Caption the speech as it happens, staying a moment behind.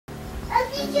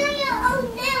to show you our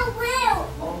new room.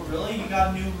 Oh, really? You got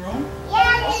a new room?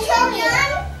 Yeah, to show you.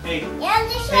 Hey, Yeah,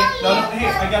 to show you. no, hey,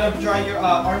 I gotta dry your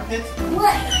armpits. 1, 2, 3,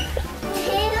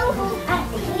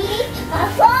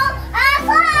 4,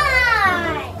 5.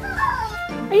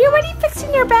 Are you already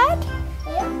fixing your bed?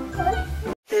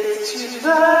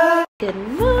 Good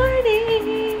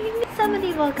morning!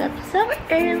 Somebody woke up so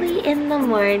early in the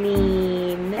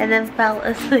morning and then fell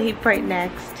asleep right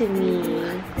next to me.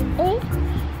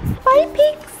 Bye,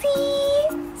 Pixie!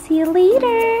 See you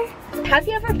later! Have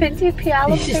you ever been to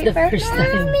Puyallup This is the first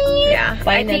time. Yeah.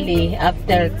 Finally,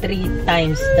 after 3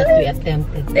 times that we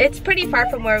attempted. It's pretty far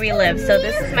from where we live, so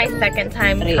this is my second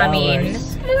time 3 coming.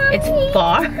 hours. It's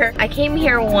far. I came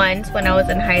here once when I was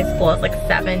in high school. I was like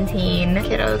 17.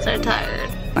 Kiddos are tired.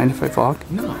 Mind if I vlog?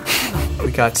 No.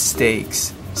 We got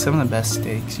steaks. Some of the best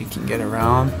steaks you can get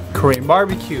around. Korean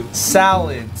barbecue,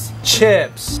 salads,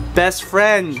 chips, best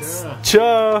friends.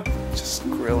 Cha! Just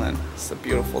grilling. It's a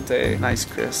beautiful day. Nice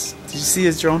Chris. Did you see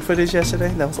his drone footage yesterday?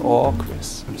 That was all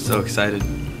Chris. I'm so excited.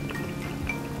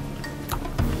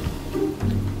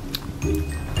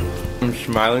 I'm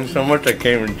smiling so much I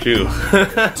can't even chew.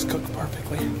 It's cooked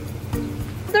perfectly.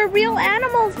 They're real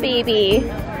animals, baby.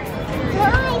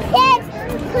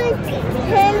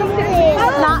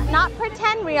 Not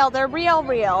pretend real, they're real.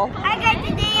 I got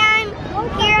today I'm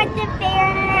here at the fair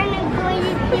and I'm going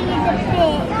to see the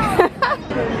pig.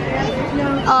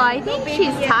 Oh, I think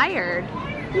she's tired.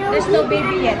 There's no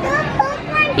baby yet.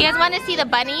 You guys want to see the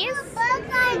bunnies?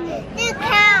 The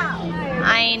cow.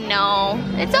 I know.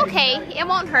 It's okay. It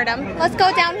won't hurt them. Let's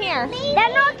go down here.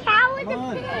 There's no cow with the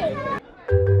pig.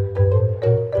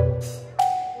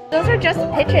 Those are just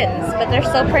pigeons, but they're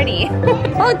so pretty.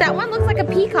 Oh, that one looks like a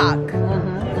peacock.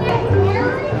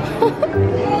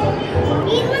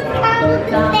 Even cow with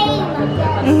the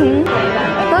same.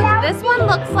 Look, this one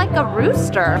looks like a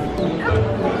rooster.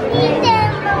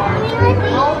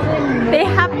 They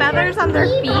have feathers on their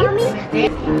feet.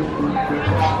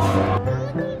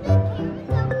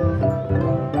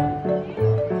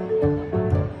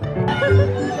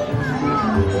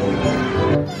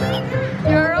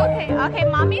 You're okay. Okay,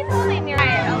 mommy's holding your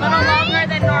hand a little longer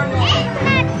than normal.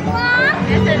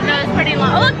 This is pretty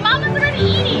long. Oh, look, mama's already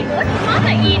eating. Look,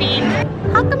 mama eating.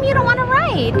 How come you don't want to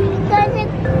ride? Because it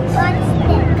wants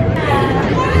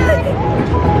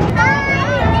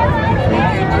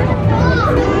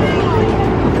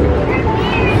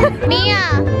Mia,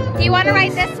 do you want to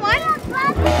ride this one?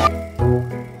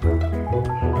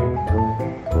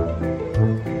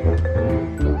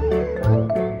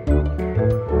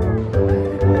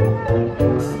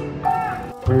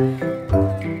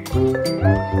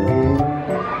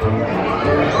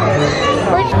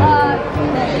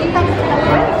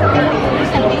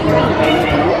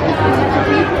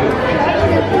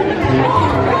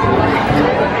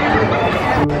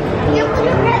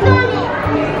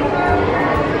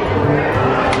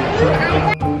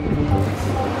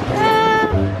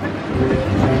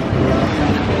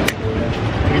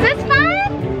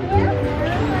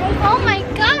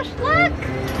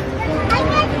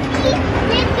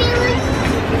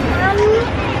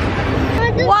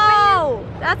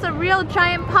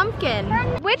 Giant pumpkin.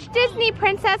 Which Disney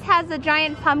princess has a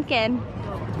giant pumpkin?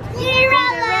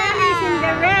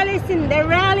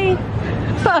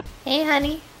 Cinderella. Hey,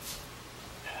 honey.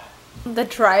 The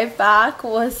drive back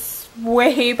was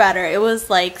way better. It was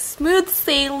like smooth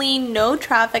sailing, no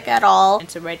traffic at all.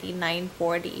 It's already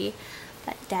 9:40.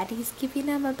 But Daddy's giving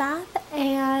them a bath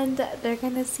and they're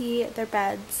gonna see their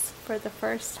beds for the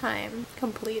first time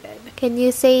completed. Can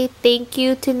you say thank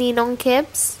you to Ninong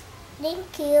Kips?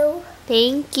 Thank you.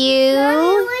 Thank you.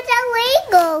 Mommy, with the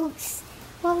Legos.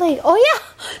 Well, like, oh yeah,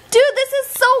 dude, this is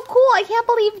so cool. I can't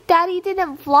believe Daddy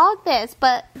didn't vlog this,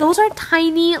 but those are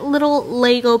tiny little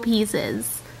Lego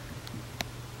pieces.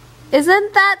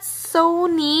 Isn't that so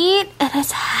neat? And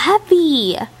it's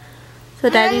heavy.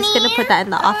 So Daddy's Mommy, gonna put that in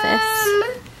the office.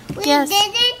 We Yes.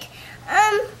 didn't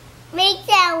make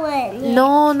that one.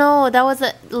 No, that was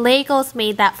Legos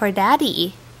made that for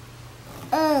Daddy.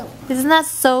 Isn't that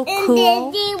so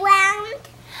cool? Disneyland?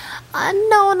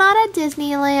 No, not at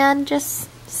Disneyland, just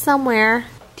somewhere.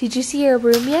 Did you see your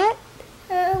room yet?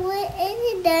 What is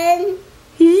it done?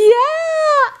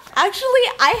 Yeah! Actually,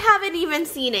 I haven't even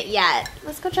seen it yet.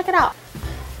 Let's go check it out.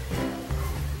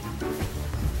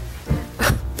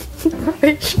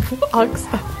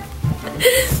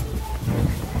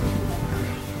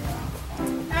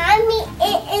 Mommy,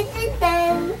 it isn't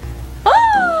done.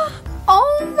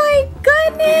 Oh my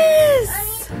goodness!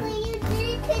 Mommy, you did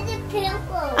it to the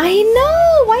pillow. I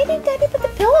know! Why did Daddy put the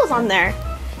pillows on there?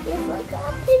 You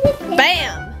forgot to the pillow.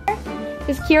 Bam!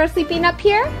 Is Kira sleeping up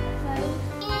here?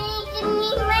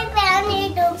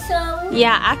 also.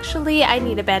 Yeah, actually, I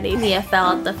need a band-aid. Mia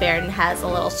fell at the fair and has a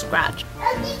little scratch.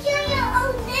 I'll just show you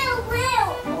a new room.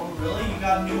 Oh, really? You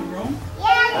got a new room? Yeah,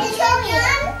 I'll just show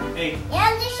you. Hey. Yeah,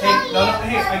 I'll just show Hey, you. no,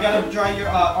 hey, I gotta dry your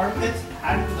armpits.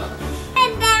 Hand it up.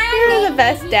 You're the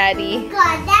best daddy.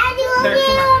 God, Daddy will There, be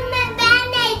come on the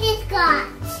band-aid just got.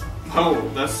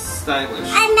 Oh, that's stylish.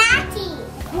 I'm Matty.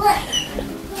 1,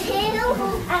 2, 3,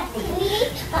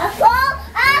 4, 5.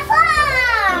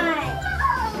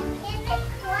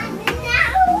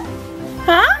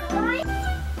 Huh?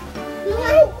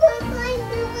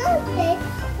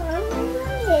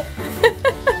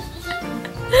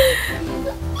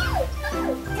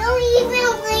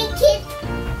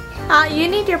 You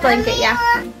need your blanket, yeah.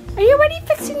 Are you already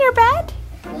fixing your bed?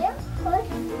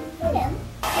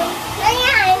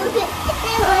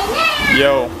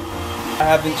 Yo, I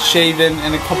haven't shaven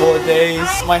in a couple of days.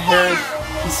 My hair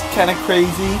is kind of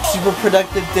crazy. Super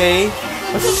productive day.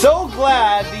 I'm so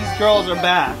glad these girls are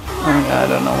back. I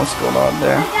don't know what's going on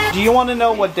there. Do you want to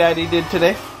know what Daddy did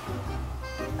today?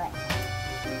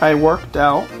 I worked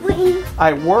out.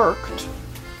 I worked.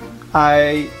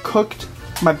 I cooked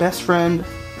my best friend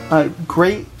a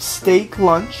great steak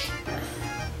lunch.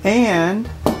 And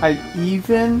I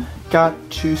even got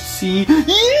to see...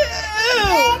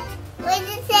 Yeah! What did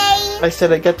you say? I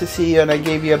said I got to see you and I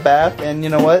gave you a bath, and you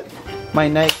know what? My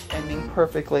night's ending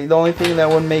perfectly. The only thing that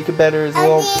would make it better is a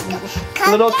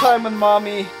little time with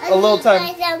mommy. A little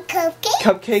time.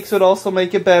 Cupcakes would also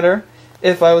make it better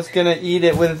if I was gonna eat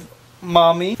it with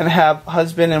mommy and have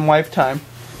husband and wife time.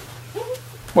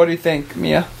 What do you think,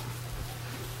 Mia?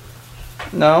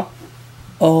 No?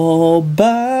 All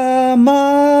by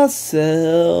myself.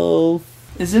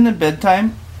 Isn't it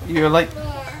bedtime? You're like, meow.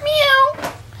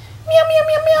 Meow, meow,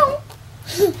 meow, meow.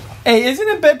 Hey, isn't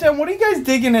it bedtime? What are you guys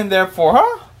digging in there for,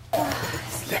 huh?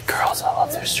 The girls, I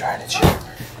love their strategy.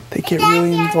 They get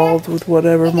really involved with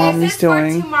whatever mommy's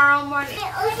doing. Tomorrow morning.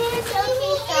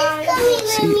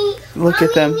 See, look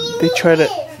at them. They try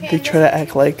to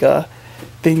act like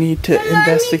they need to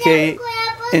investigate,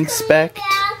 inspect,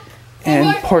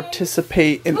 and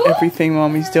participate in everything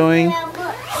mommy's doing.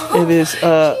 It is She's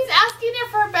asking if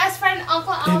her best friend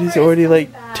Uncle Albert. it is already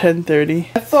like 10:30.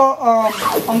 I thought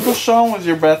Uncle Sean was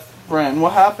your best friend.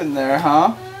 What happened there,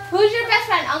 huh? Who's your best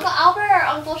friend, Uncle Albert or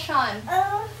Uncle Sean?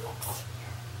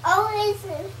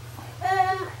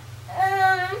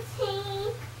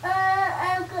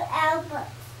 Uncle Albert.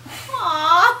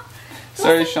 Aww.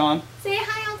 Sorry, Sean. Say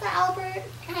hi, Uncle Albert.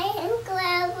 Hi, Uncle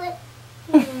Albert.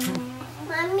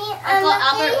 Mommy, Uncle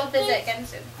Albert will visit again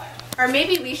soon. Or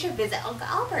maybe we should visit Uncle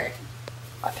Albert.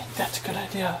 I think that's a good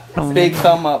idea. Big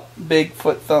thumb up. Big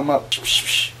foot thumb up.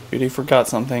 Judy forgot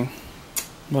something.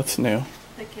 What's new?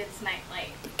 The kids' nightlight.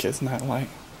 The kids' nightlight.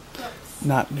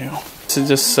 Not new. This is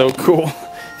just so cool.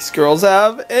 These girls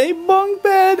have a bunk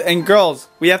bed. And girls,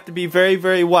 we have to be very,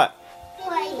 very what?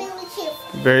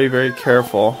 Very, very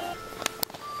careful.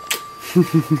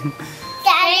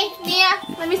 Hey, Mia,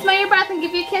 let me smell your breath and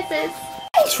give you kisses.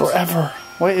 It's forever.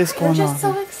 What is We're going on? just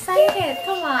so excited.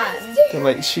 Come on.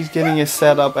 Like she's getting it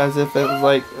set up as if it was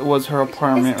like it was her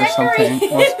apartment or something.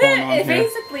 What's going on It here?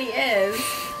 basically is.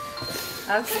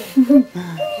 Okay.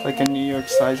 Like a New York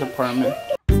size apartment.